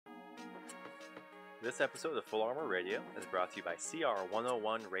This episode of Full Armor Radio is brought to you by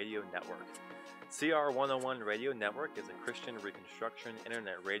CR101 Radio Network. CR101 Radio Network is a Christian Reconstruction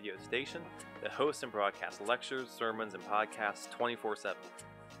internet radio station that hosts and broadcasts lectures, sermons, and podcasts 24/7.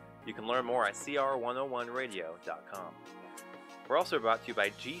 You can learn more at cr101radio.com. We're also brought to you by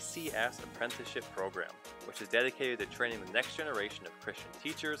GCS Apprenticeship Program, which is dedicated to training the next generation of Christian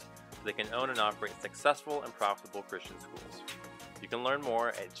teachers so they can own and operate successful and profitable Christian schools. You can learn more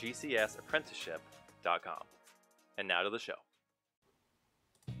at gcsapprenticeship.com. And now to the show.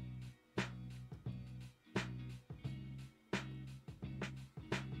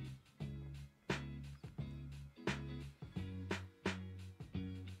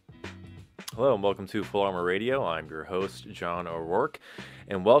 Hello and welcome to Full Armor Radio. I'm your host, John O'Rourke,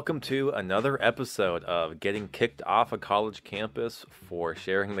 and welcome to another episode of Getting Kicked Off a College Campus for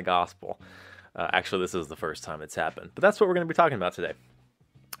Sharing the Gospel. Actually, this is the first time it's happened, but that's what we're going to be talking about today.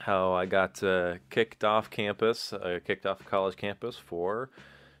 How I got kicked off campus, kicked off a college campus for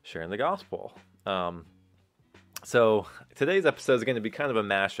sharing the gospel. So today's episode is going to be kind of a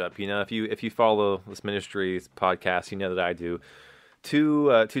mashup. You know, if you follow this ministry's podcast, you know that I do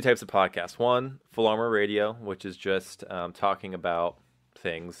two types of podcasts. One, Full Armor Radio, which is just talking about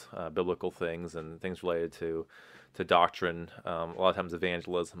things, biblical things, and things related to doctrine, a lot of times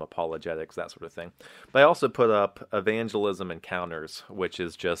evangelism, apologetics, that sort of thing. But I also put up Evangelism Encounters, which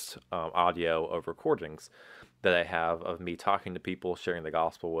is just audio of recordings that I have of me talking to people, sharing the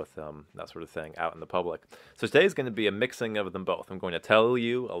gospel with them, that sort of thing, out in the public. So today's going to be a mixing of them both. I'm going to tell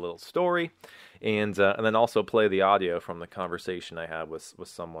you a little story, and then also play the audio from the conversation I had with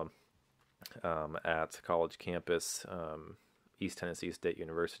someone at college campus, East Tennessee State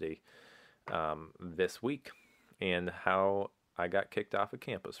University, this week, and how I got kicked off of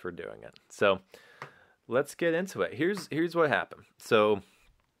campus for doing it. So let's get into it. Here's what happened. So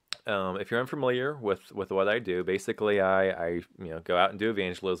if you're unfamiliar with what I do, basically I go out and do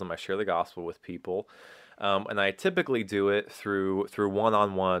evangelism. I share the gospel with people, and I typically do it through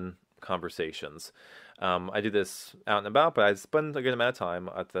one-on-one conversations. I do this out and about, but I spend a good amount of time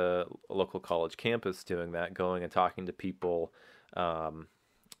at the local college campus doing that, going and talking to people,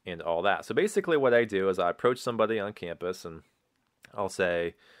 and all that. So basically what I do is I approach somebody on campus and I'll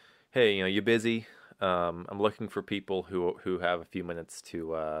say, hey, you busy? I'm looking for people who have a few minutes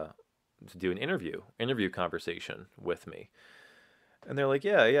to do an interview conversation with me. And they're like,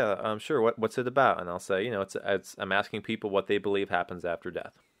 yeah, I'm sure. What's it about? And I'll say, I'm asking people what they believe happens after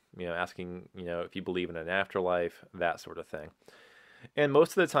death. Asking, if you believe in an afterlife, that sort of thing. And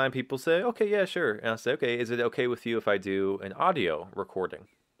most of the time people say, okay, yeah, sure. And I'll say, okay, is it okay with you if I do an audio recording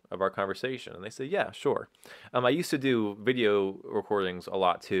of our conversation? And they say, yeah, sure. I used to do video recordings a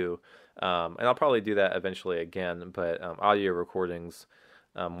lot too, and I'll probably do that eventually again, but audio recordings,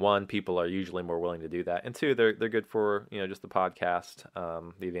 one, people are usually more willing to do that, and two, they're good for, just the podcast,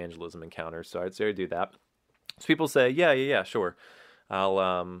 the evangelism encounters, so I'd say I do that. So people say, yeah, sure.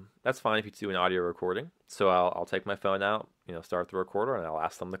 That's fine if you do an audio recording. So I'll take my phone out, start the recorder, and I'll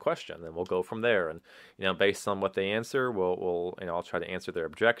ask them the question, and we'll go from there. And based on what they answer, we'll I'll try to answer their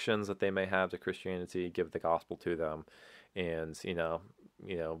objections that they may have to Christianity, give the gospel to them, and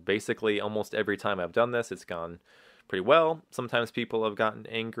basically almost every time I've done this, it's gone pretty well. Sometimes people have gotten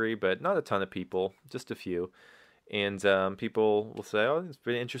angry, but not a ton of people, just a few. And people will say, oh, it's a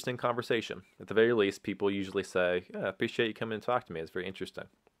very interesting conversation. At the very least, people usually say, yeah, I appreciate you coming and talking to me. It's very interesting.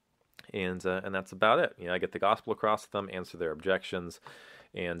 And that's about it. I get the gospel across to them, answer their objections.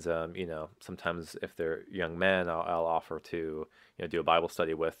 And, sometimes if they're young men, I'll offer to, do a Bible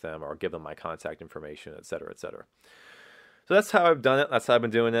study with them or give them my contact information, et cetera, et cetera. So that's how I've done it. That's how I've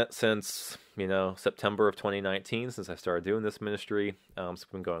been doing it since, September of 2019, since I started doing this ministry. It's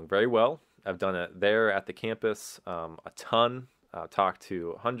been going very well. I've done it there at the campus a ton. Talked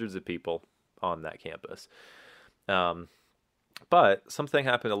to hundreds of people on that campus. But something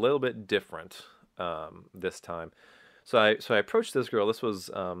happened a little bit different this time. So I approached this girl. This was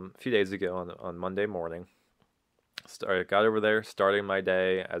a few days ago on Monday morning. Got over there, starting my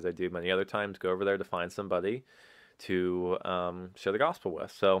day, as I do many other times, go over there to find somebody to share the gospel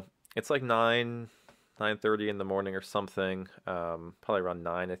with. So it's like 9:30 in the morning or something, probably around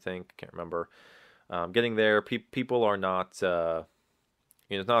 9, I think, can't remember. Getting there, people are not,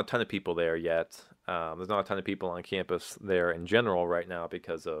 there's not a ton of people there yet. There's not a ton of people on campus there in general right now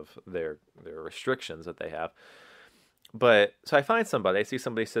because of their restrictions that they have. But, so I find somebody, I see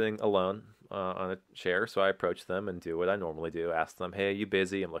somebody sitting alone on a chair, so I approach them and do what I normally do, ask them, hey, are you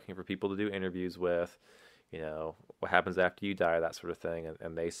busy? I'm looking for people to do interviews with. What happens after you die, that sort of thing.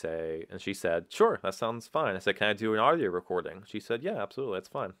 And they say, and she said, sure, that sounds fine. I said, can I do an audio recording? She said, yeah, absolutely, that's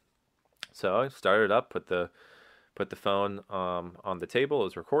fine. So I started up, put the phone on the table, it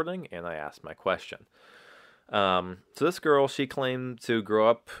was recording, and I asked my question. So this girl, she claimed to grow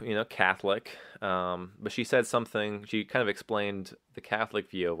up, Catholic, but she said something, she kind of explained the Catholic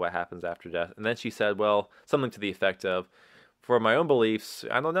view of what happens after death, and then she said, well, something to the effect of, for my own beliefs,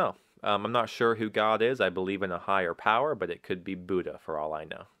 I don't know. I'm not sure who God is. I believe in a higher power, but it could be Buddha for all I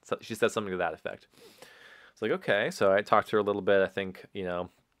know. So she said something to that effect. It's like, okay. So I talked to her a little bit, I think,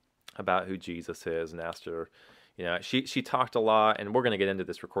 about who Jesus is, and asked her, she talked a lot, and we're going to get into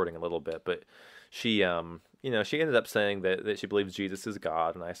this recording a little bit, but she, she ended up saying that she believes Jesus is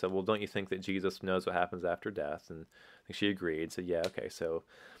God. And I said, well, don't you think that Jesus knows what happens after death? And I think she agreed. So yeah, okay. So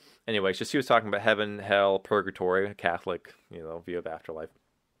anyway, she was talking about heaven, hell, purgatory, Catholic, view of afterlife.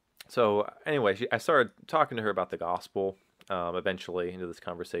 So anyway, I started talking to her about the gospel. Eventually, into this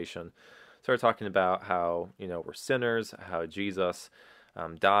conversation, started talking about how we're sinners, how Jesus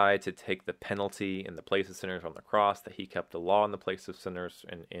died to take the penalty in the place of sinners on the cross, that he kept the law in the place of sinners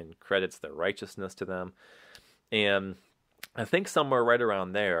and credits their righteousness to them. And I think somewhere right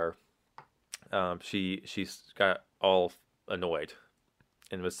around there, she got all annoyed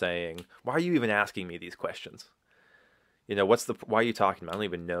and was saying, "Why are you even asking me these questions? Why are you talking about? I don't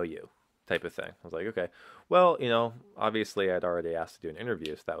even know you," type of thing. I was like, okay, well, obviously I'd already asked to do an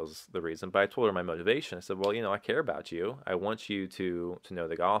interview, so that was the reason. But I told her my motivation. I said, well, I care about you. I want you to know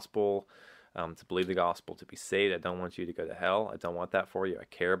the gospel, to believe the gospel, to be saved. I don't want you to go to hell. I don't want that for you. I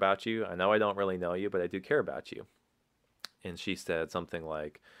care about you. I know I don't really know you, but I do care about you. And she said something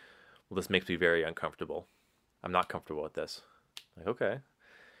like, well, this makes me very uncomfortable. I'm not comfortable with this. Like, okay.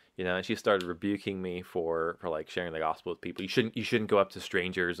 And she started rebuking me for like sharing the gospel with people. You shouldn't go up to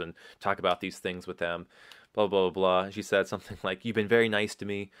strangers and talk about these things with them, blah, blah, blah. She said something like, you've been very nice to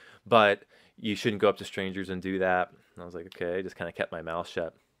me, but you shouldn't go up to strangers and do that. And I was like, okay, I just kind of kept my mouth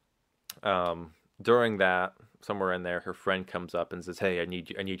shut. During that, somewhere in there, her friend comes up and says, hey, I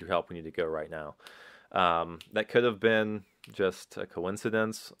need your help. We need to go right now. That could have been just a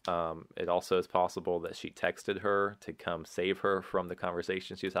coincidence. It also is possible that she texted her to come save her from the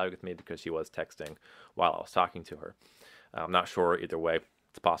conversation she was having with me, because she was texting while I was talking to her. I'm not sure either way.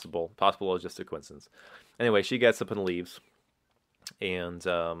 It's possible. Possible it's just a coincidence. Anyway, she gets up and leaves. And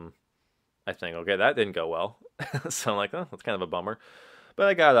I think, okay, that didn't go well. So I'm like, oh, that's kind of a bummer. But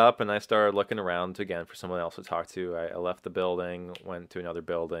I got up and I started looking around again for someone else to talk to. I left the building, went to another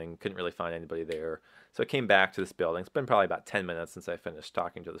building, couldn't really find anybody there. So I came back to this building. It's been probably about 10 minutes since I finished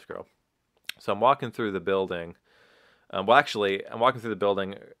talking to this girl. So I'm walking through the building. I'm walking through the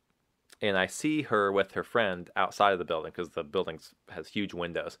building and I see her with her friend outside of the building, because the building has huge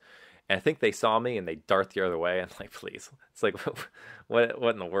windows. And I think they saw me and they dart the other way. I'm like, please. It's like, what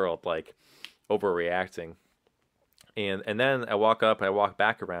in the world? Like, overreacting. And then I walk up and I walk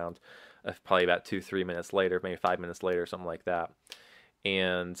back around, probably about 2-3 minutes later, maybe 5 minutes later, something like that.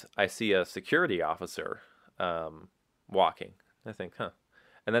 And I see a security officer walking. I think, huh.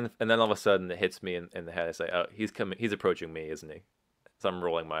 And then all of a sudden it hits me in the head. I say, oh, he's approaching me, isn't he? So I'm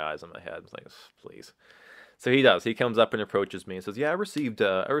rolling my eyes in my head. I'm like, please. So he does. He comes up and approaches me and says, yeah, I received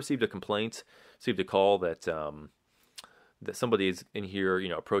a complaint, received a call that somebody's in here,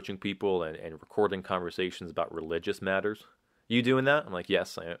 approaching people and recording conversations about religious matters. You doing that? I'm like,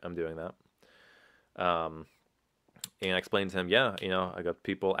 yes, I'm doing that. And I explained to him, yeah, I got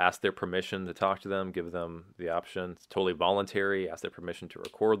people, ask their permission to talk to them, give them the option. It's totally voluntary. Ask their permission to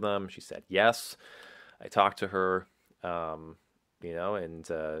record them. She said yes. I talked to her, and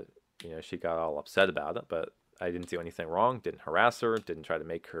she got all upset about it, but I didn't do anything wrong. Didn't harass her. Didn't try to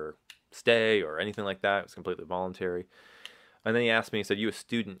make her stay or anything like that. It was completely voluntary. And then he asked me, he said, you a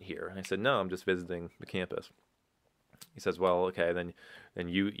student here? And I said, no, I'm just visiting the campus. He says, well, okay, then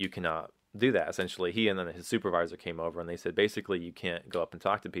you cannot do that. Essentially, he and then his supervisor came over and they said, basically, you can't go up and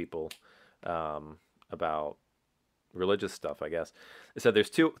talk to people about religious stuff, I guess. They said there's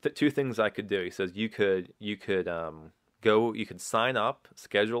two things I could do. He says, you could sign up,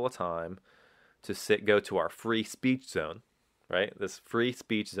 schedule a time to go to our free speech zone. Right? This free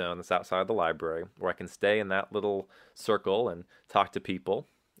speech zone that's outside the library, where I can stay in that little circle and talk to people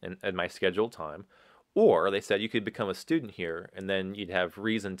at my scheduled time. Or they said you could become a student here and then you'd have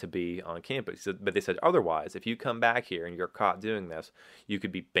reason to be on campus. But they said otherwise, if you come back here and you're caught doing this, you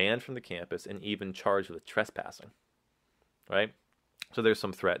could be banned from the campus and even charged with trespassing. Right? So there's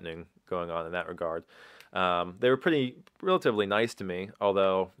some threatening going on in that regard. They were relatively nice to me,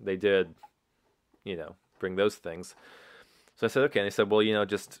 although they did, bring those things. So I said, okay. And they said, well,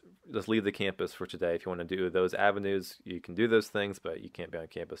 just leave the campus for today. If you want to do those avenues, you can do those things, but you can't be on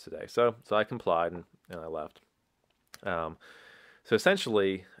campus today. So I complied and I left. So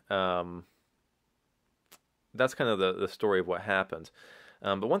essentially, that's kind of the story of what happened.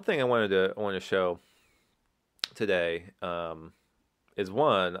 But one thing I wanted to show today is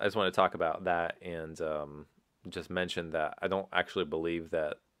one, I just want to talk about that and just mention that I don't actually believe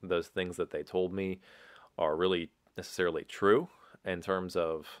that those things that they told me are really necessarily true in terms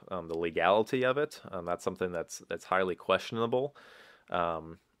of the legality of it. That's something that's highly questionable.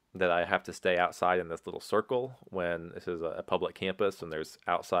 That I have to stay outside in this little circle when this is a public campus and there's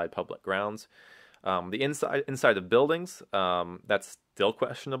outside public grounds. The inside of buildings, that's still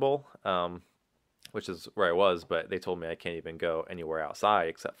questionable, which is where I was, but they told me I can't even go anywhere outside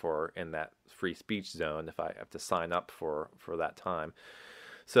except for in that free speech zone if I have to sign up for that time.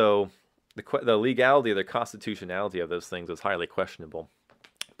 So the legality or the constitutionality of those things is highly questionable.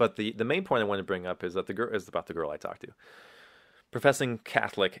 But the main point I want to bring up is that is about the girl I talked to. Professing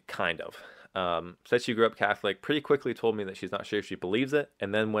Catholic, kind of. Said she grew up Catholic, pretty quickly told me that she's not sure if she believes it,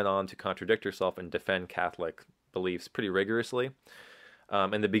 and then went on to contradict herself and defend Catholic beliefs pretty rigorously.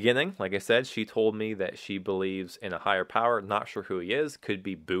 In the beginning, like I said, she told me that she believes in a higher power, not sure who he is, could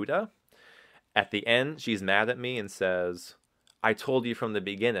be Buddha. At the end, she's mad at me and says, I told you from the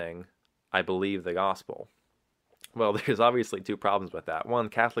beginning, I believe the gospel. Well, there's obviously two problems with that. One,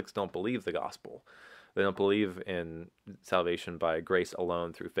 Catholics don't believe the gospel. They don't believe in salvation by grace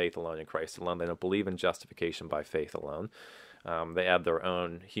alone, through faith alone, in Christ alone. They don't believe in justification by faith alone. They add their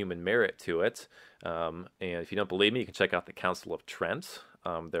own human merit to it. And if you don't believe me, you can check out the Council of Trent.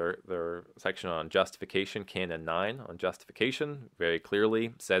 Their section on justification, Canon 9 on justification, very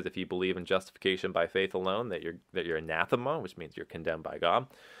clearly says if you believe in justification by faith alone, that you're anathema, which means you're condemned by God.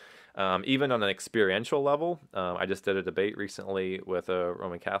 Even on an experiential level, I just did a debate recently with a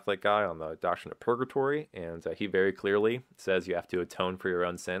Roman Catholic guy on the doctrine of purgatory, and he very clearly says you have to atone for your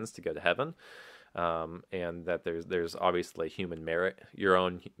own sins to go to heaven, and that there's obviously human merit, your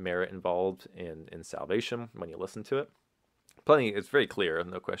own merit involved in salvation when you listen to it. It's very clear,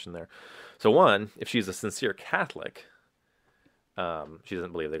 no question there. So one, if she's a sincere Catholic, she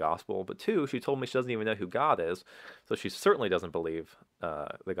doesn't believe the gospel. But two, she told me she doesn't even know who God is, so she certainly doesn't believe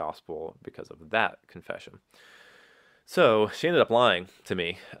the gospel because of that confession. So she ended up lying to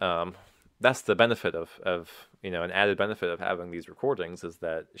me. That's the benefit of an added benefit of having these recordings is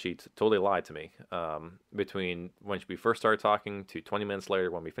that she totally lied to me. Between when we first started talking to 20 minutes later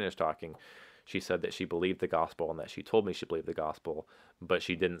when we finished talking, she said that she believed the gospel and that she told me she believed the gospel, but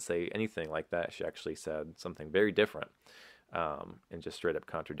she didn't say anything like that. She actually said something very different. And just straight up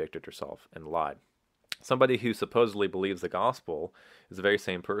contradicted herself and lied. Somebody who supposedly believes the gospel is the very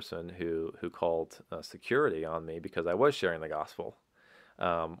same person who called security on me because I was sharing the gospel.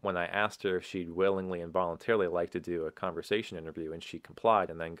 When I asked her if she'd willingly and voluntarily like to do a conversation interview, and she complied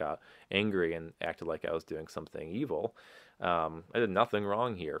and then got angry and acted like I was doing something evil, I did nothing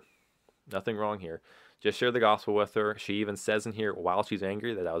wrong here. Nothing wrong here. Just share the gospel with her. She even says in here while she's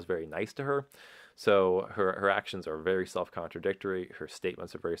angry that I was very nice to her. So her actions are very self-contradictory. Her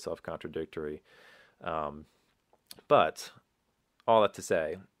statements are very self-contradictory. But all that to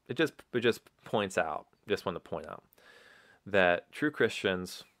say, it just points out, just want to point out, that true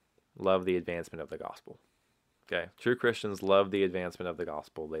Christians love the advancement of the gospel. Okay? True Christians love the advancement of the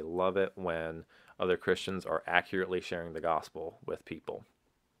gospel. They love it when other Christians are accurately sharing the gospel with people.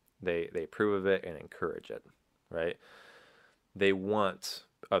 They approve of it and encourage it, right? They want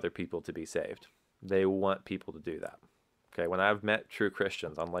other people to be saved. They want people to do that. Okay, when I've met true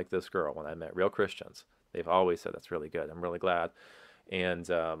Christians, unlike this girl, when I met real Christians, they've always said, that's really good. I'm really glad. And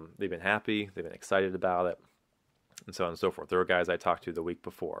they've been happy. They've been excited about it, and so on and so forth. There were guys I talked to the week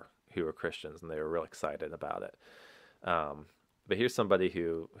before who were Christians, and they were real excited about it. But here's somebody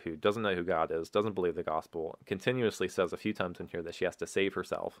who doesn't know who God is, doesn't believe the gospel, continuously says a few times in here that she has to save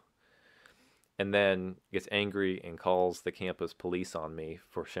herself, and then gets angry and calls the campus police on me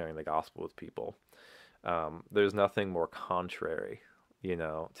for sharing the gospel with people. There's nothing more contrary,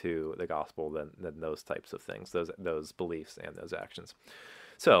 to the gospel than those types of things, those beliefs and those actions.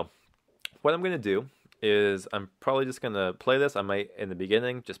 So what I'm going to do is I'm probably just going to play this. I might, in the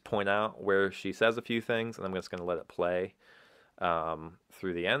beginning, just point out where she says a few things, and I'm just going to let it play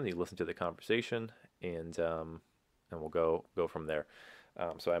through the end. You listen to the conversation, and we'll go from there.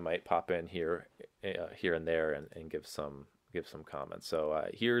 So I might pop in here and there and give some comments. So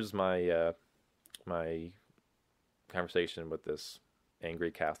here's my my conversation with this angry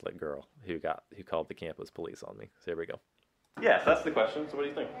Catholic girl who called the campus police on me. So here we go. Yes, that's the question. So what do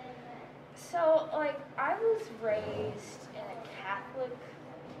you think? So, I was raised in a Catholic,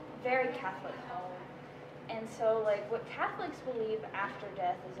 very Catholic home. And so, what Catholics believe after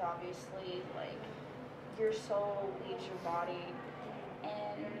death is obviously, your soul leaves your body.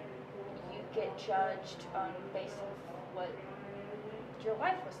 And get judged based on what your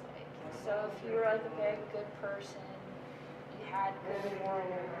life was like. So if you were like a very good person, you had good morals,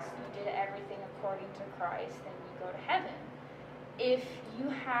 you did everything according to Christ, then you go to heaven. If you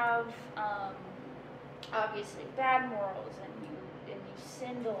have obviously bad morals and you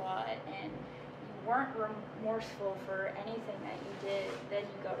sinned a lot and you weren't remorseful for anything that you did, then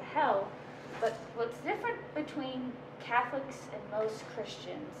you go to hell. But what's different between Catholics and most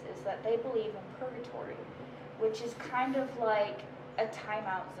Christians is that they believe in purgatory, which is kind of like a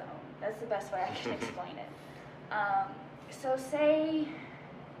timeout zone. That's the best way I can explain it. So say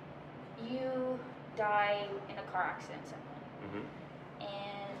you die in a car accident somewhere,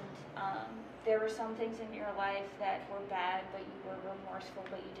 and there were some things in your life that were bad, but you were remorseful,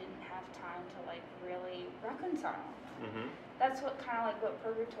 but you didn't have time to like really reconcile them. That's what kind of like what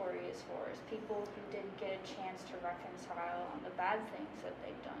purgatory is for, is people who didn't get a chance to reconcile on the bad things that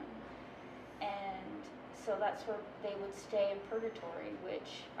they've done. And so that's where they would stay in purgatory,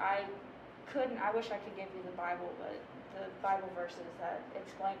 which I wish I could give you the Bible, but the Bible verses that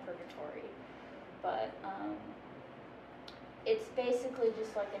explain purgatory. But it's basically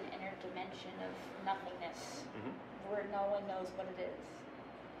just like an inner dimension of nothingness, where no one knows what it is.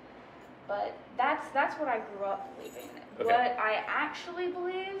 But that's what I grew up believing. Okay. What I actually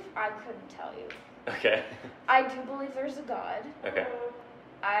believe, I couldn't tell you. Okay. I do believe there's a God. Okay.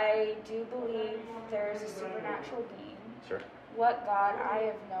 I do believe there's a supernatural being. Sure. What God, I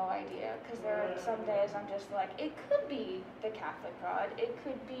have no idea, because there are some days I'm just like, it could be the Catholic God, it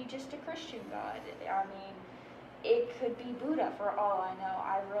could be just a Christian God. I mean, it could be Buddha for all I know.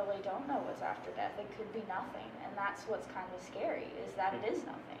 I really don't know what's after death. It could be nothing, and that's what's kind of scary, is that it is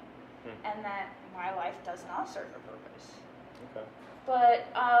nothing, and that my life does not serve a purpose. Okay. But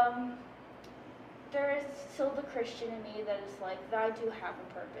there is still the Christian in me that is like, that I do have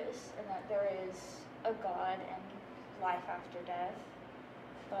a purpose, and that there is a God and life after death.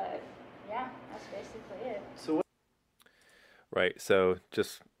 But yeah, that's basically it. So what? Right. So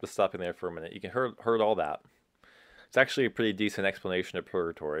just stopping there for a minute, you can heard all that. It's actually a pretty decent explanation of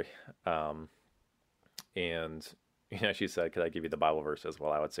purgatory. And she said, "Could I give you the Bible verses?"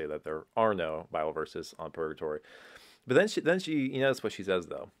 Well, I would say that there are no Bible verses on purgatory. But then she notice what she says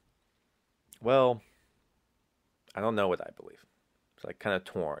though. Well, I don't know what I believe. It's like kind of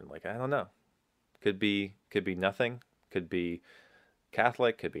torn. Like, I don't know. Could be nothing. Could be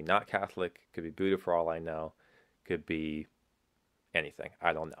Catholic. Could be not Catholic. Could be Buddha for all I know. Could be anything.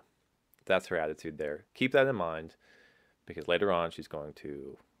 I don't know. That's her attitude there. Keep that in mind, because later on she's going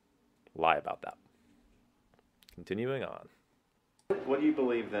to lie about that. Continuing on. What do you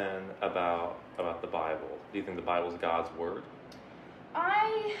believe then about the Bible? Do you think the Bible is God's word?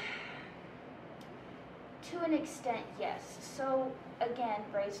 To an extent, yes. So, again,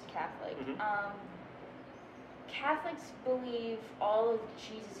 raised Catholic. Catholics believe all of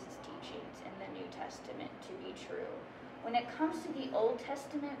Jesus' teachings in the New Testament to be true. When it comes to the Old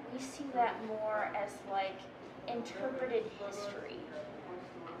Testament, we see that more as like interpreted history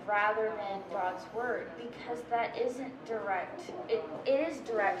rather than God's word, because that isn't direct. It is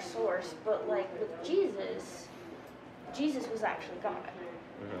direct source, but like with Jesus was actually God.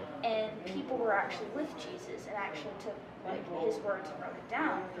 And people were actually with Jesus and actually took like his words and wrote it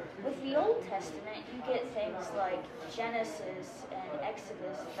down. With the Old Testament, you get things like Genesis and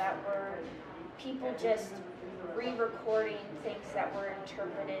Exodus that were people just re-recording things that were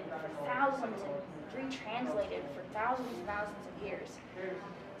interpreted for thousands and retranslated for thousands and thousands of years.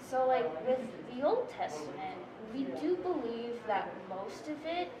 So like with the Old Testament, we do believe that most of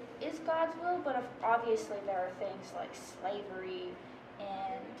it is God's will, but obviously there are things like slavery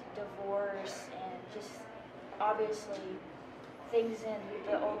and divorce and just obviously things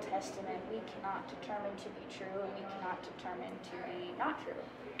in the Old Testament we cannot determine to be true and we cannot determine to be not true.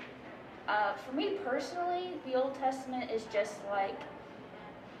 For me personally, the Old Testament is just like,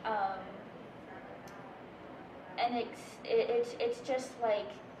 and it's just like,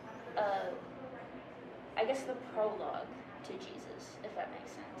 I guess the prologue to Jesus, if that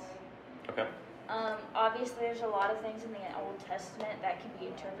makes sense. Okay. Obviously, there's a lot of things in the Old Testament that can be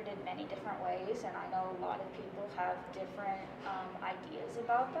interpreted many different ways, and I know a lot of people have different ideas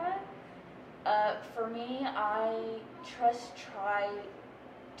about that. For me, I try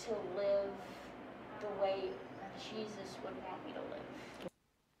to live the way Jesus would want me to live.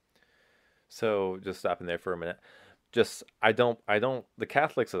 So, just stopping there for a minute. The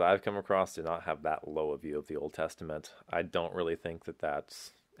Catholics that I've come across do not have that low a view of the Old Testament. I don't really think that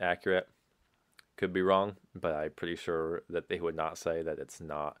that's accurate. Could be wrong, but I'm pretty sure that they would not say that it's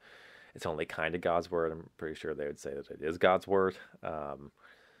only kind of God's word. I'm pretty sure they would say that it is God's word.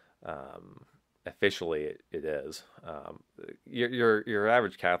 Officially, it is. Your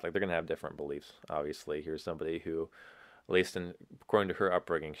average Catholic, they're going to have different beliefs. Obviously, here's somebody who, at least according to her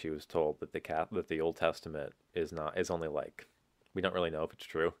upbringing, she was told that that the Old Testament is only like, we don't really know if it's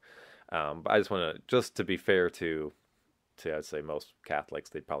true. But I just to be fair to I'd say most Catholics,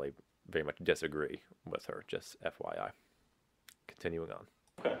 they'd probably very much disagree with her. Just FYI. Continuing on.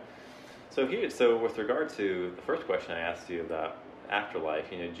 Okay. So with regard to the first question I asked you about afterlife,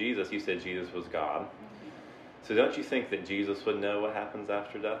 Jesus, you said Jesus was God. So don't you think that Jesus would know what happens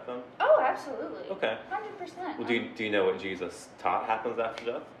after death then? Oh, absolutely. Okay. 100%. Well, do you know what Jesus taught happens after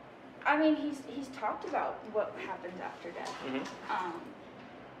death? I mean, he's talked about what happens after death. Mm-hmm.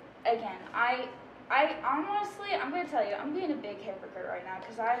 Again, I honestly, I'm going to tell you, I'm being a big hypocrite right now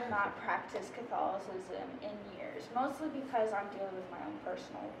because I have not practiced Catholicism in years, mostly because I'm dealing with my own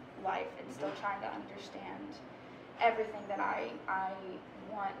personal life and still trying to understand everything that I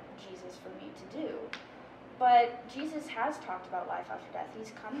want Jesus for me to do. But Jesus has talked about life after death.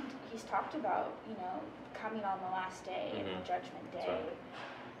 He's talked about, coming on the last day and the judgment day. Right.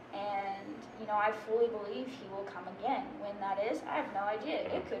 And, I fully believe he will come again. When that is, I have no idea.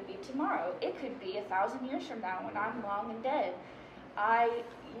 It could be tomorrow. It could be 1,000 years from now when I'm long and dead. I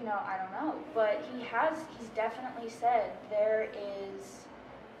don't know. But he's definitely said there is,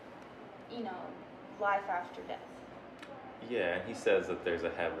 life after death. Yeah, and he says that there's a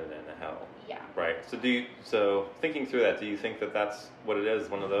heaven and a hell. Yeah. Right. So thinking through that, do you think that that's what it is,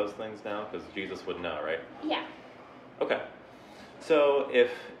 one of those things now? Because Jesus would know, right? Yeah. Okay. So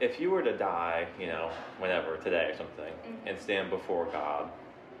if you were to die, whenever, today or something, and stand before God,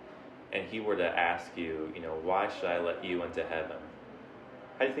 and he were to ask you, why should I let you into heaven?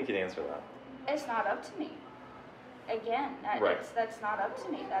 How do you think you'd answer that? It's not up to me. Again, Right. That's not up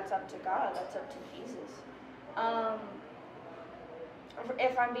to me. That's up to God. That's up to Jesus.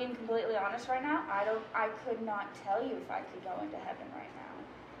 If I'm being completely honest right now, I could not tell you if I could go into heaven right now.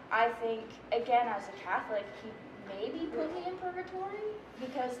 I think, again, as a Catholic, he maybe put me in purgatory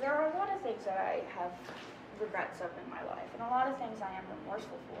because there are a lot of things that I have regrets of in my life and a lot of things I am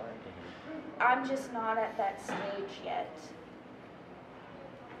remorseful for. I'm just not at that stage yet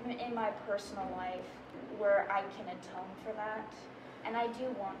in my personal life where I can atone for that, and I do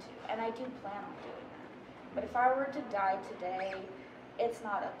want to, and I do plan on doing that. But if I were to die today, it's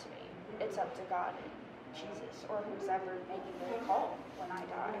not up to me. It's up to God and Jesus or who's ever making the call when I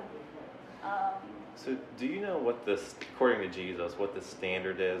die. So do you know according to Jesus, what the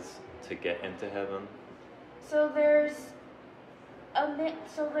standard is to get into heaven? So there's a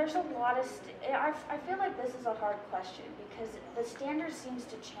lot of, I feel like this is a hard question because the standard seems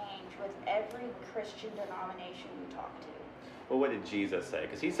to change with every Christian denomination you talk to. Well, what did Jesus say?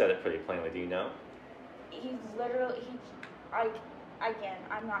 Because he said it pretty plainly. Do you know? Again,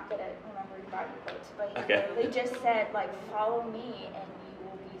 I'm not good at remembering Bible quotes, but he Okay. literally just said, follow me and you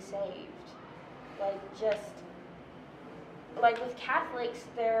will be saved. With Catholics,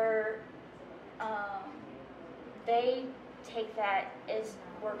 they take that as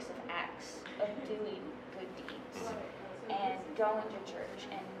works of acts, of doing good deeds, and going to church,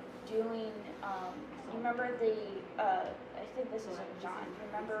 and doing, you remember I think this is in John,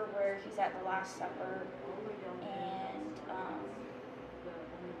 remember where he's at the Last Supper, and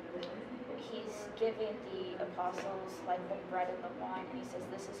he's giving the apostles the bread and the wine, and he says,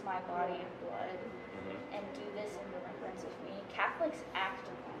 "This is my body and blood, and do this in remembrance of me." Catholics act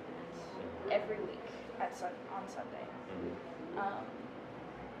upon that every week on Sunday.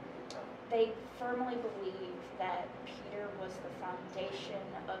 They firmly believe that Peter was the foundation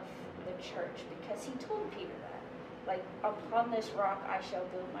of the church because he told Peter that, upon this rock I shall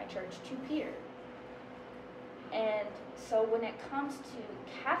build my church, to Peter. And so when it comes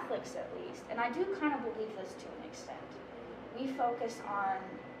to Catholics at least, and I do kind of believe this to an extent, we focus on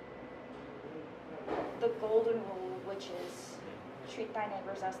the golden rule, which is treat thy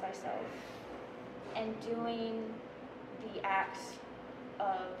neighbors as thyself, and doing the acts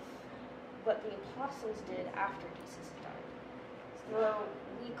of what the apostles did after Jesus died. So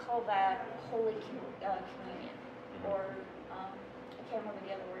we call that Holy Communion, or I can't remember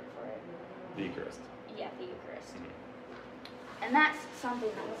the other word for it. The Eucharist. Yeah, the Eucharist. And that's something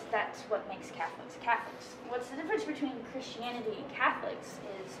that's what makes Catholics Catholics. What's the difference between Christianity and Catholics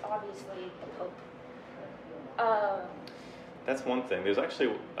is obviously the Pope. That's one thing. There's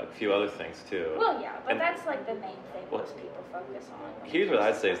actually a few other things too. Well, yeah, but that's the main thing most people focus on. Here's what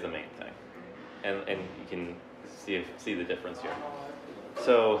I'd say is the main thing, and you can see the difference here.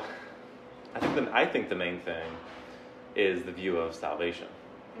 So, I think the main thing is the view of salvation.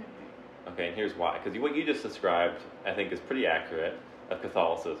 Okay, and here's why. Because what you just described, I think, is pretty accurate. of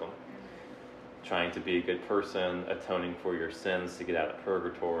Catholicism. Trying to be a good person, atoning for your sins to get out of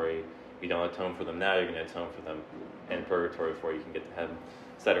purgatory. If you don't atone for them now, you're going to atone for them in purgatory before you can get to heaven,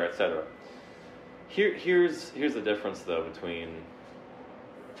 etc., etc. Here's the difference, though, between,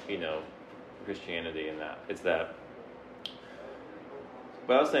 Christianity and that. It's that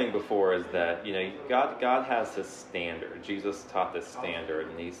what I was saying before is that, God has this standard. Jesus taught this standard,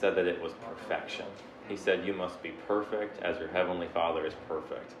 and he said that it was perfection. He said, you must be perfect as your heavenly Father is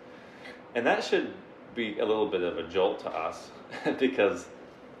perfect. And that should be a little bit of a jolt to us because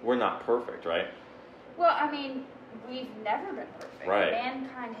we're not perfect, right? Well, I mean, we've never been perfect. Right.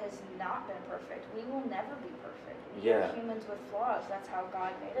 Mankind has not been perfect. We will never be perfect. We Yeah. are humans with flaws. That's how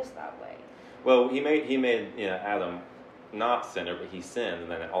God made us that way. Well, he made Adam not sinner, but he sinned, and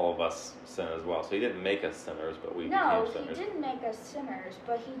then all of us sin as well. So he didn't make us sinners, but we No, became sinners. he didn't make us sinners,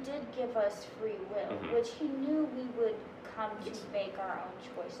 but he did give us free will, Mhm. which he knew we would come Yes. to make our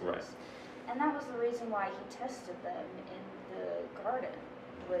own choices. Right. And that was the reason why he tested them in the garden,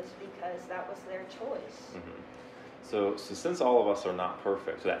 was because that was their choice. Mm-hmm. So since all of us are not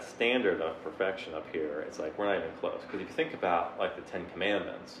perfect, so that standard of perfection up here, it's like we're not even close. Because if you think about like the Ten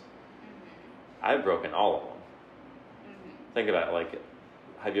Commandments, Mm-hmm. I've broken all of them. Mm-hmm. Think about it, like,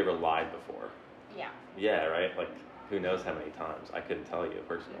 have you ever lied before? Yeah. Yeah, right? Like, who knows how many times? I couldn't tell you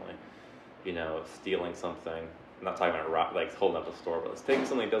personally. Stealing something. I'm not talking about like holding up a store, but it's taking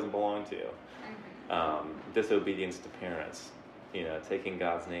something that doesn't belong to you. Mm-hmm. Disobedience to parents. Taking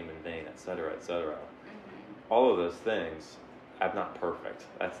God's name in vain, etc., etc. Mm-hmm. All of those things, I'm not perfect.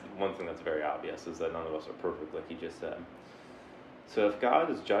 That's one thing that's very obvious, is that none of us are perfect, like he just said. So if God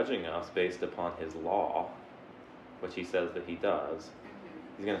is judging us based upon his law, which he says that he does,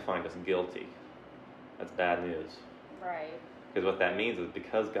 Mm-hmm. he's going to find us guilty. That's bad news. Right. Because what that means is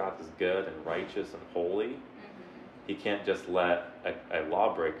because God is good and righteous and holy, Mm-hmm. he can't just let a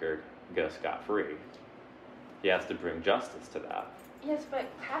lawbreaker go scot-free. He has to bring justice to that. Yes, but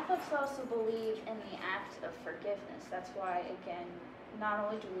Catholics also believe in the act of forgiveness. That's why, again, not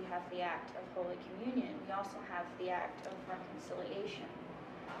only do we have the act of Holy Communion, we also have the act of reconciliation.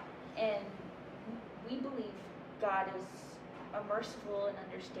 And we believe God is a merciful and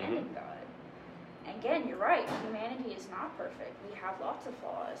understanding Mm-hmm. God. And again, you're right, humanity is not perfect. We have lots of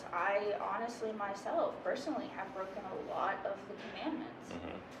flaws. I honestly, myself, personally, have broken a lot of the commandments.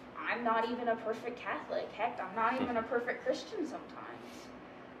 Mm-hmm. I'm not even a perfect Catholic. Heck, I'm not even a perfect Christian sometimes.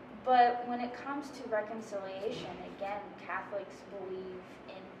 But when it comes to reconciliation, again, Catholics believe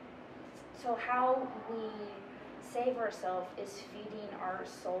in... So how we save ourselves is feeding our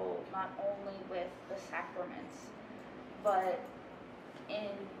soul not only with the sacraments, but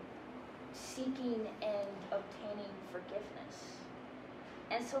in seeking and obtaining forgiveness.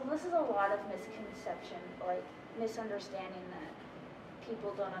 And so this is a lot of misconception, like misunderstanding that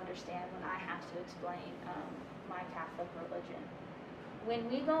people don't understand when I have to explain my Catholic religion. When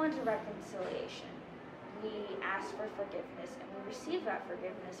we go into reconciliation, we ask for forgiveness and we receive that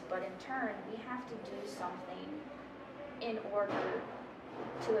forgiveness, but in turn, we have to do something in order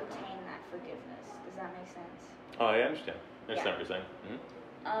to obtain that forgiveness. Does that make sense? Oh, I understand. I understand Yeah. what you're saying.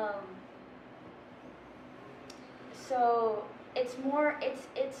 Mm-hmm. So it's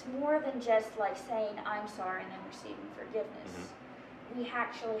more than just like saying I'm sorry and then receiving forgiveness. Mm-hmm. We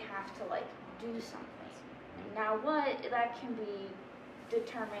actually have to like do something. Now that can be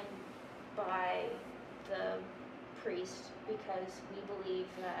determined by the priest, because we believe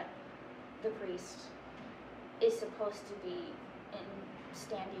that the priest is supposed to be in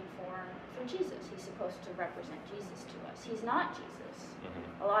standing form for Jesus. He's supposed to represent Jesus to us. He's not Jesus.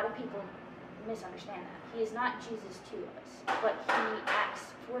 Mm-hmm. A lot of people misunderstand that. He is not Jesus to us, but he acts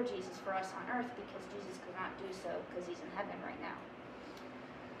for Jesus for us on earth because Jesus could not do so because he's in heaven right now.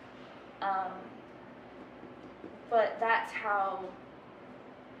 But that's how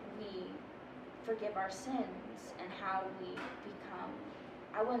we forgive our sins and how we become,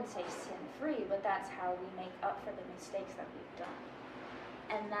 I wouldn't say sin-free, but that's how we make up for the mistakes that we've done.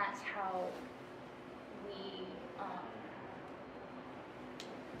 And that's how we,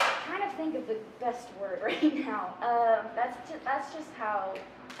 trying to think of the best word right now. That's just how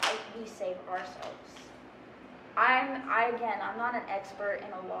we save ourselves. I'm not an expert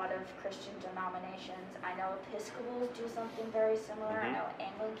in a lot of Christian denominations. I know Episcopals do something very similar. Mm-hmm. I know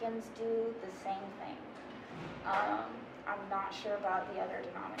Anglicans do the same thing. I'm not sure about the other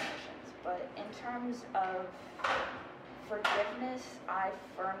denominations, but in terms of forgiveness, I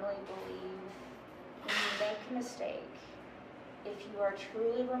firmly believe when you make a mistake, if you are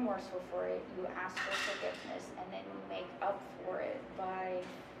truly remorseful for it, you ask for forgiveness, and then you make up for it by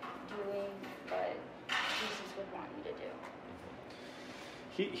doing what Jesus would want you to do.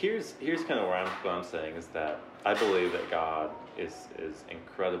 Here's kind of what I'm saying is that I believe that God is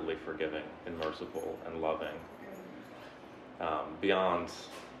incredibly forgiving and merciful and loving, beyond,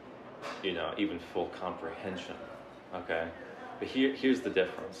 even full comprehension. Okay, but here's the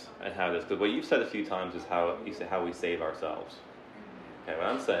difference and how it is, because what you've said a few times is how we save ourselves. Okay, what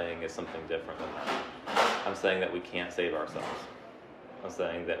I'm saying is something different than that. I'm saying that we can't save ourselves. I'm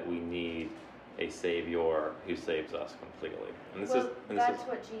saying that we need a Savior who saves us completely. And that's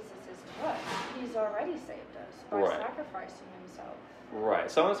what Jesus is to us. He's already saved us by sacrificing himself. Right.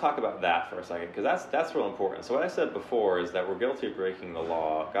 So I want to talk about that for a second, because that's real important. So what I said before is that we're guilty of breaking the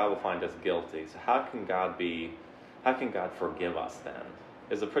law. God will find us guilty. So how can God forgive us then?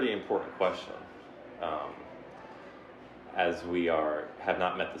 Is a pretty important question. As we have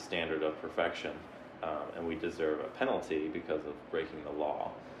not met the standard of perfection, and we deserve a penalty because of breaking the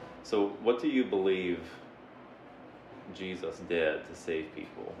law. So what do you believe Jesus did to save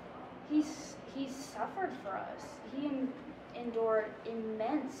people? He suffered for us. He endured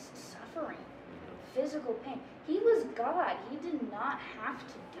immense suffering, physical pain. He was God. He did not have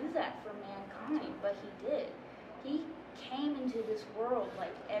to do that for mankind, but he did. He came into this world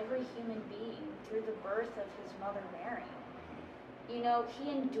like every human being through the birth of his mother Mary. He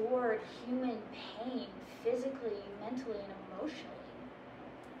endured human pain physically, mentally, and emotionally.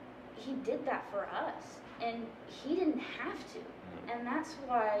 He did that for us, and he didn't have to. And that's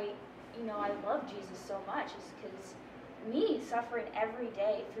why, I love Jesus so much, is because me suffering every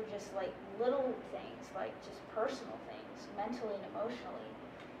day through just like little things, like just personal things, mentally and emotionally.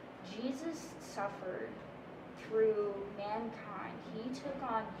 Jesus suffered through mankind. He took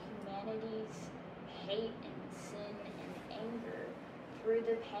on humanity's hate and sin and anger through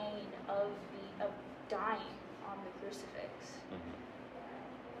the pain of dying on the crucifix.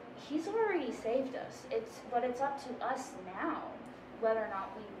 He's already saved us. But it's up to us now whether or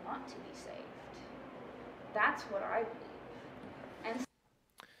not we want to be saved. That's what I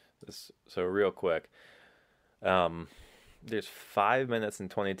believe. So real quick, there's 5 minutes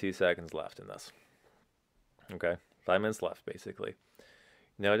and 22 seconds left in this. Okay, 5 minutes left basically.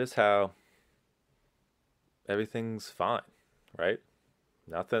 Notice how everything's fine, right?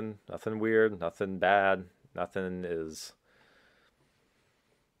 Nothing weird, nothing bad, nothing is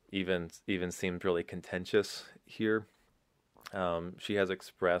even seemed really contentious here. She has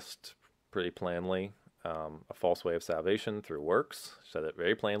expressed pretty plainly a false way of salvation through works. She said it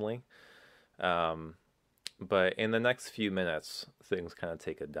very plainly. But in the next few minutes, things kind of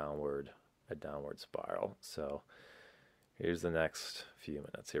take a downward spiral. So here's the next few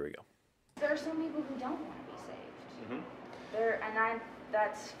minutes. Here we go. There are some people who don't want to be saved.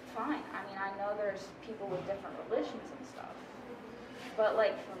 That's fine. I mean, I know there's people with different religions and stuff. But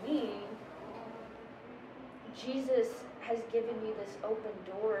like for me, Jesus has given me this open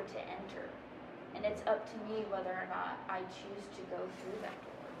door to enter. And it's up to me whether or not I choose to go through that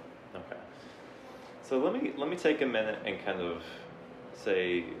door. Okay. So let me take a minute and kind of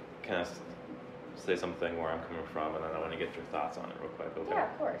say something where I'm coming from, and then I want to get your thoughts on it real quick. Okay?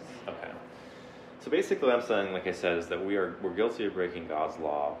 Yeah, of course. Okay. So basically what I'm saying, like I said, is that we're guilty of breaking God's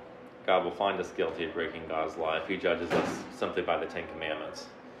law. God will find us guilty of breaking God's law if he judges us simply by the Ten Commandments.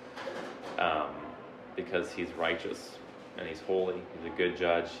 Because he's righteous and he's holy. He's a good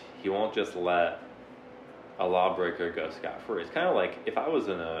judge. He won't just let a lawbreaker go scot-free. It's kind of like if I was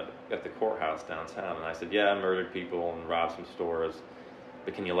at the courthouse downtown and I said, yeah, I murdered people and robbed some stores,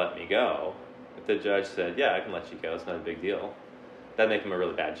 but can you let me go? If the judge said, yeah, I can let you go, it's not a big deal, that'd make him a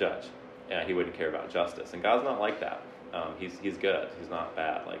really bad judge. Yeah, he wouldn't care about justice. And God's not like that. He's good. He's not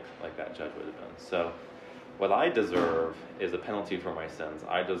bad like that judge would have been. So what I deserve is a penalty for my sins.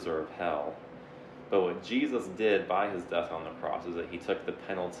 I deserve hell. But what Jesus did by his death on the cross is that he took the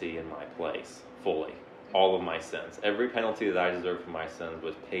penalty in my place fully. All of my sins. Every penalty that I deserve for my sins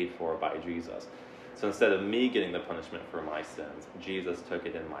was paid for by Jesus. So instead of me getting the punishment for my sins, Jesus took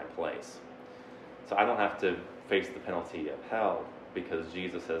it in my place. So I don't have to face the penalty of hell because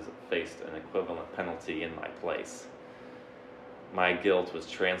Jesus has faced an equivalent penalty in my place. My guilt was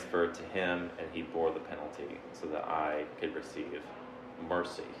transferred to him and he bore the penalty so that I could receive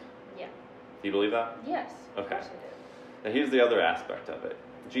mercy. Yeah. Do you believe that? Yes. Okay. Of course I do. Now here's the other aspect of it.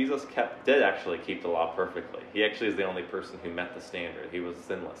 Jesus did actually keep the law perfectly. He actually is the only person who met the standard. He was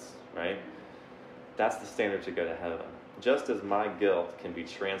sinless, right? That's the standard to go to heaven. Just as my guilt can be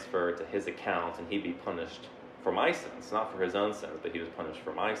transferred to his account and he'd be punished for my sins, not for his own sins, but he was punished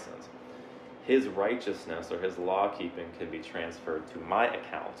for my sins. His righteousness or his law keeping can be transferred to my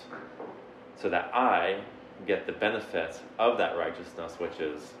account so that I get the benefit of that righteousness, which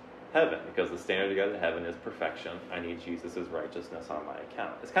is heaven, because the standard to go to heaven is perfection. I need Jesus' righteousness on my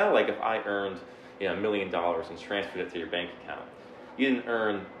account. It's kind of like if I earned $1 million and transferred it to your bank account. You didn't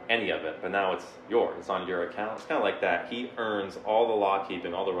earn any of it, but now it's yours. It's on your account. It's kind of like that. He earns all the law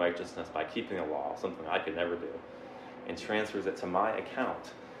keeping, all the righteousness by keeping the law, something I could never do, and transfers it to my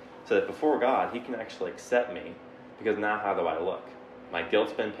account so that before God, he can actually accept me, because now how do I look? My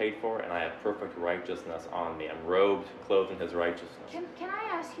guilt's been paid for, and I have perfect righteousness on me. I'm robed, clothed in his righteousness. Can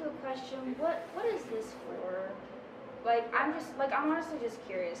I ask you a question? What is this for? Like, I'm honestly just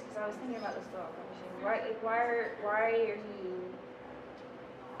curious, because I was thinking about this throughout the conversation. Why are you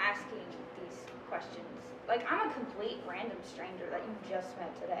asking these questions? Like, I'm a complete random stranger that you just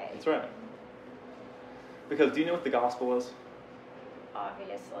met today. That's right. Because do you know what the gospel is?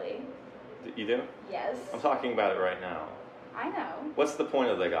 Obviously. You do? Yes. I'm talking about it right now. I know. What's the point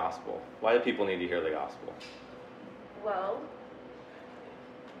of the gospel? Why do people need to hear the gospel? Well,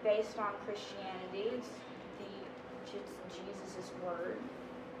 based on Christianity, it's Jesus' word.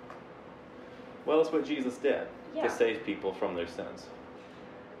 Well, it's what Jesus did Yeah. to save people from their sins.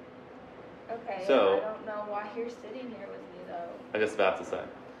 Okay, So- I don't know why you're sitting here with me, though. I was just about to say.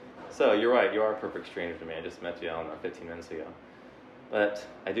 So, you're right, you are a perfect stranger to me. I just met you, I don't know, 15 minutes ago. But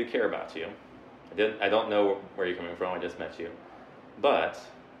I do care about you. I don't know where you're coming from, I just met you. But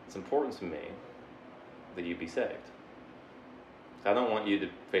it's important to me that you be saved. I don't want you to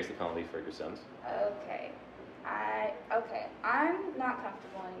face the penalty for your sins. Okay. I'm not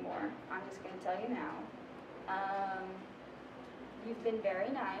comfortable anymore. I'm just going to tell you now. You've been very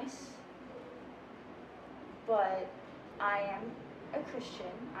nice, but I am a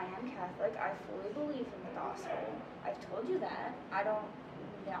Christian. I am Catholic. I fully believe in the gospel. I've told you that. I don't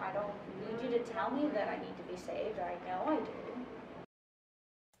need you to tell me that I need to be saved. I know I do.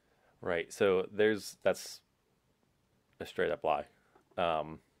 Right, so that's a straight up lie.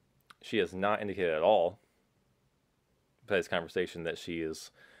 She has not indicated at all by this conversation that she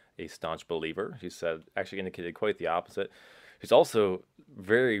is a staunch believer. She actually indicated quite the opposite. She's also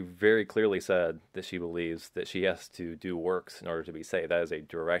very, very clearly said that she believes that she has to do works in order to be saved. That is a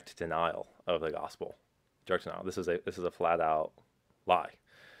direct denial of the gospel. Direct denial. This is a flat out lie.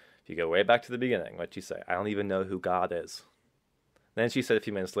 If you go way back to the beginning, what'd she say? I don't even know who God is. Then she said a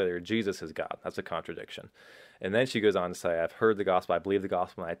few minutes later, Jesus is God. That's a contradiction. And then she goes on to say, I've heard the gospel, I believe the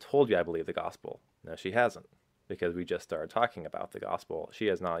gospel, and I told you I believe the gospel. No, she hasn't, because we just started talking about the gospel. She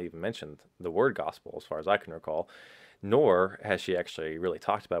has not even mentioned the word gospel, as far as I can recall, nor has she actually really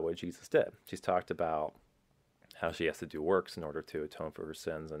talked about what Jesus did. She's talked about how she has to do works in order to atone for her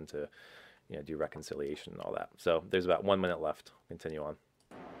sins and to do reconciliation and all that. So there's about 1 minute left. Continue on.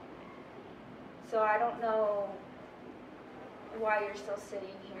 So I don't know why you're still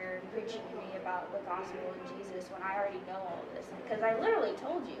sitting here preaching to me about the gospel and Jesus when I already know all this. Because I literally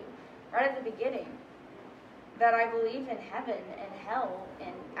told you right at the beginning that I believe in heaven and hell,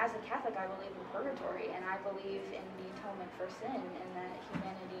 and as a Catholic I believe in purgatory, and I believe in the atonement for sin, and that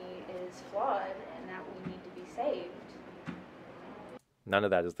humanity is flawed and that we need to be saved. None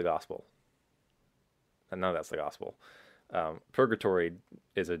of that is the gospel. And none of that's the gospel. Purgatory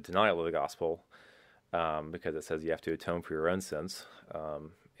is a denial of the gospel, because it says you have to atone for your own sins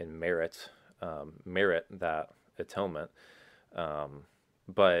and merit that atonement.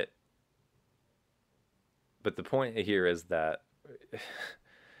 But the point here is that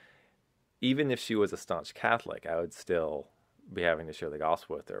even if she was a staunch Catholic, I would still be having to share the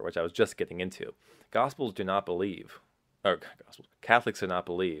gospel with her, which I was just getting into. Catholics do not believe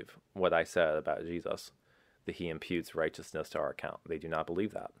what I said about Jesus, that he imputes righteousness to our account. They do not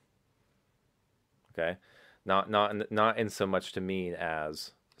believe that. Okay, not in so much to mean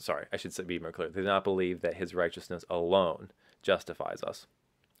as, sorry, I should be more clear. They do not believe that his righteousness alone justifies us,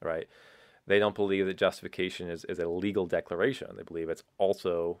 right? They don't believe that justification is a legal declaration. They believe it's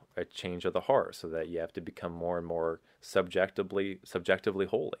also a change of the heart, so that you have to become more and more subjectively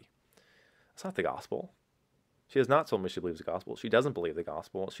holy. That's not the gospel. She has not told me she believes the gospel. She doesn't believe the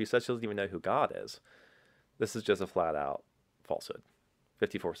gospel. She says she doesn't even know who God is. This is just a flat out falsehood.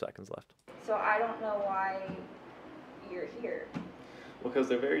 54 seconds left. So I don't know why you're here. Well, because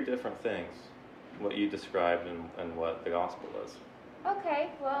they're very different things, what you described and what the gospel is. Okay,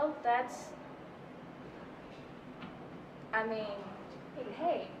 well, that's, I mean,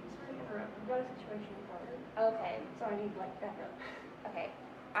 hey. I've got a situation for her. Okay, So I need backup. okay.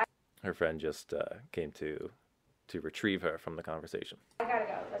 Her friend just came to retrieve her from the conversation. I gotta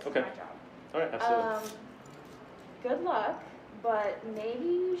go. That's Okay. my job. All right, absolutely. Good luck, but maybe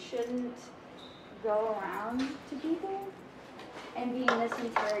you shouldn't go around to people and be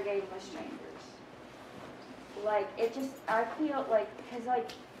misinterrogated with strangers. Like, it just, I feel like, because,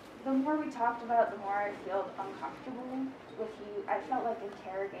 like, the more we talked about it, the more I felt uncomfortable with you. I felt like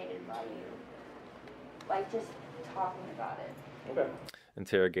interrogated by you, like just talking about it. Okay.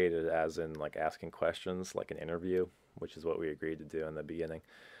 Interrogated as in like asking questions, like an interview, which is what we agreed to do in the beginning.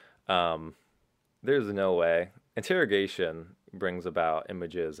 There's no way. Interrogation brings about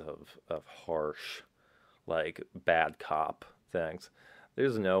images of harsh, like bad cop things.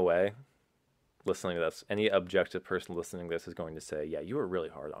 There's no way listening to this, any objective person listening to this is going to say, yeah, you were really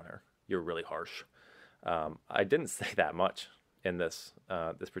hard on her. You're really harsh. I didn't say that much in this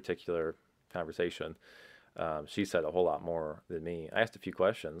particular conversation. She said a whole lot more than me. I asked a few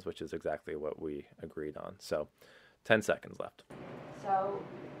questions, which is exactly what we agreed on. So 10 seconds left. So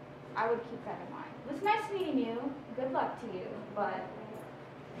I would keep that in mind. It was nice meeting you. Good luck to you, but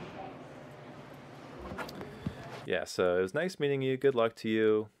thanks. Yeah, so it was nice meeting you. Good luck to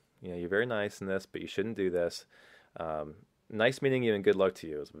you. You know, you're very nice in this, but you shouldn't do this. Nice meeting you and good luck to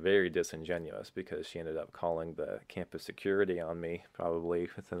you is very disingenuous because she ended up calling the campus security on me probably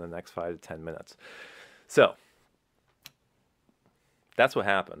within the next 5 to 10 minutes. So that's what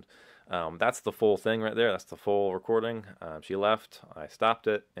happened. That's the full thing right there. That's the full recording. She left. I stopped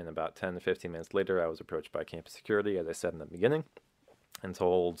it. And about 10 to 15 minutes later, I was approached by campus security, as I said in the beginning, and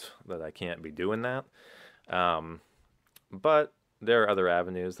told that I can't be doing that. But there are other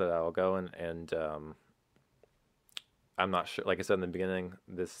avenues that I'll go and I'm not sure. Like I said in the beginning,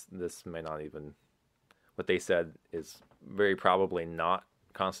 this may not even, what they said is very probably not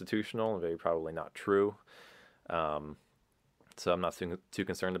constitutional and very probably not true. So I'm not too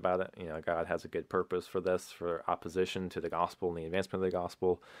concerned about it. You know, God has a good purpose for this, for opposition to the gospel and the advancement of the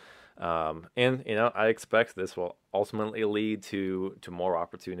gospel. And, you know, I expect this will ultimately lead to more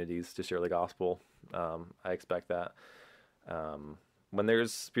opportunities to share the gospel. I expect that. When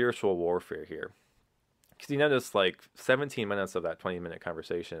there's spiritual warfare here, because you notice like 17 minutes of that 20-minute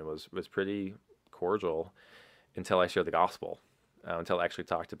conversation was pretty cordial until I shared the gospel, until I actually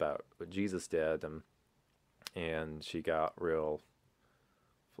talked about what Jesus did, and she got real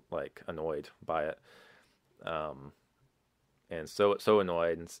like annoyed by it, and so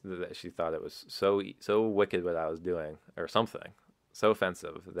annoyed that she thought it was so wicked what I was doing or something. So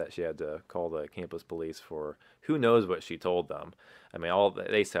offensive that she had to call the campus police for who knows what she told them. I mean, all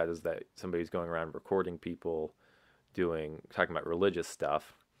they said is that somebody's going around recording people talking about religious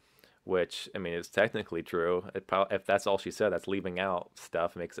stuff, which, I mean, is technically true. If that's all she said, that's leaving out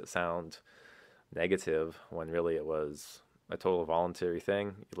stuff, makes it sound negative when really it was a total voluntary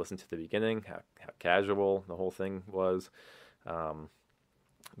thing. You listen to the beginning, how casual the whole thing was. The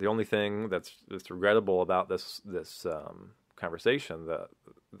only thing that's regrettable about this conversation that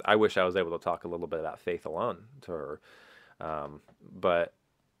I wish I was able to talk a little bit about faith alone to her, but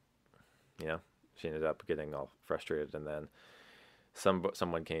you know, she ended up getting all frustrated, and then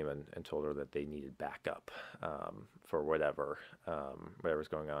someone came and told her that they needed backup for whatever's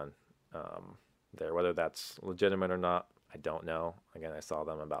going on there. Whether that's legitimate or not, I don't know. Again, I saw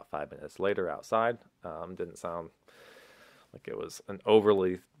them about 5 minutes later outside. Didn't sound like it was an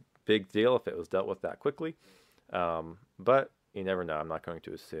overly big deal if it was dealt with that quickly. But you never know. I'm not going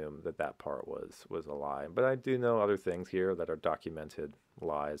to assume that part was a lie. But I do know other things here that are documented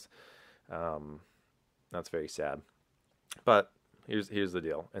lies. That's very sad. But here's the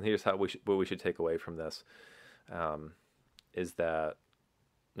deal, and here's what we should take away from this, is that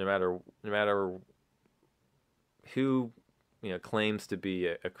no matter who claims to be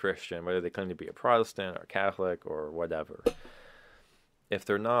a Christian, whether they claim to be a Protestant or Catholic or whatever, if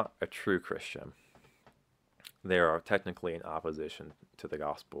they're not a true Christian, they are technically in opposition to the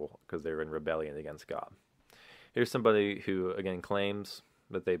gospel because they're in rebellion against God. Here's somebody who, again, claims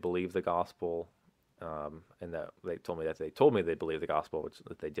that they believe the gospel, and that they told me they believe the gospel, which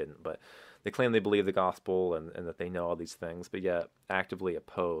that they didn't, but they claim they believe the gospel and that they know all these things, but yet actively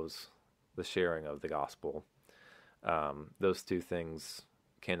oppose the sharing of the gospel. Those two things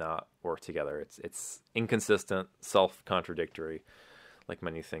cannot work together. It's inconsistent, self-contradictory, like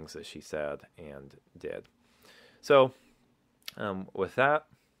many things that she said and did. So, with that,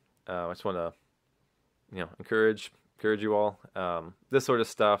 I just want to, encourage you all. This sort of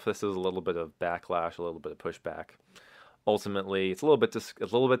stuff. This is a little bit of backlash, a little bit of pushback. Ultimately, it's a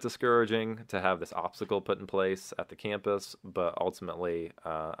little bit discouraging to have this obstacle put in place at the campus, but ultimately,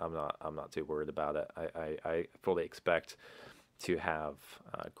 I'm not too worried about it. I fully expect to have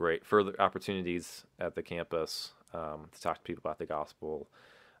great further opportunities at the campus to talk to people about the gospel.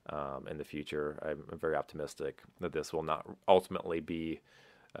 In the future, I'm very optimistic that this will not ultimately be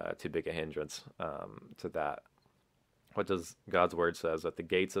too big a hindrance to that. What does God's word says? That the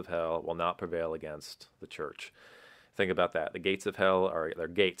gates of hell will not prevail against the church. Think about that. The gates of hell are they're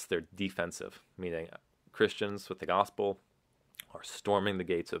gates. They're defensive, meaning Christians with the gospel are storming the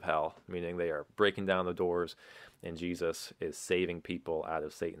gates of hell, meaning they are breaking down the doors, and Jesus is saving people out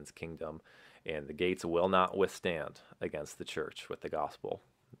of Satan's kingdom. And the gates will not withstand against the church with the gospel.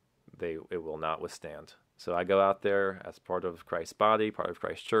 It will not withstand. So I go out there as part of Christ's body, part of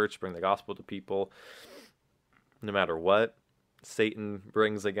Christ's church, bring the gospel to people. No matter what Satan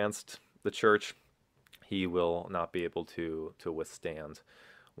brings against the church, he will not be able to withstand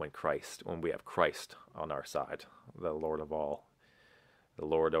when we have Christ on our side, the Lord of all, the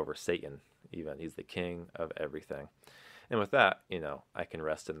Lord over Satan even. He's the king of everything. And with that, I can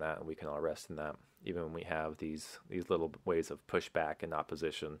rest in that, and we can all rest in that, even when we have these little ways of pushback and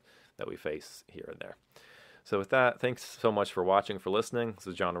opposition that we face here and there. So with that, thanks so much for watching, for listening. This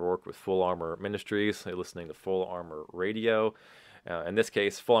is John O'Rourke with Full Armor Ministries. You're listening to Full Armor Radio. In this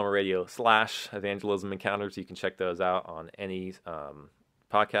case, Full Armor Radio / Evangelism Encounters. You can check those out on any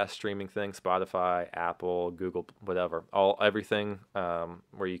podcast streaming thing, Spotify, Apple, Google, whatever. Everything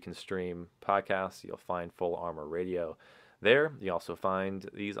where you can stream podcasts, you'll find Full Armor Radio there. You also find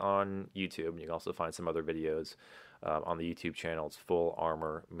these on YouTube. You can also find some other videos on the YouTube channel. It's Full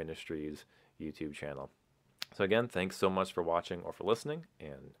Armor Ministries YouTube channel. So again, thanks so much for watching or for listening,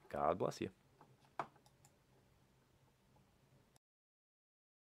 and God bless you.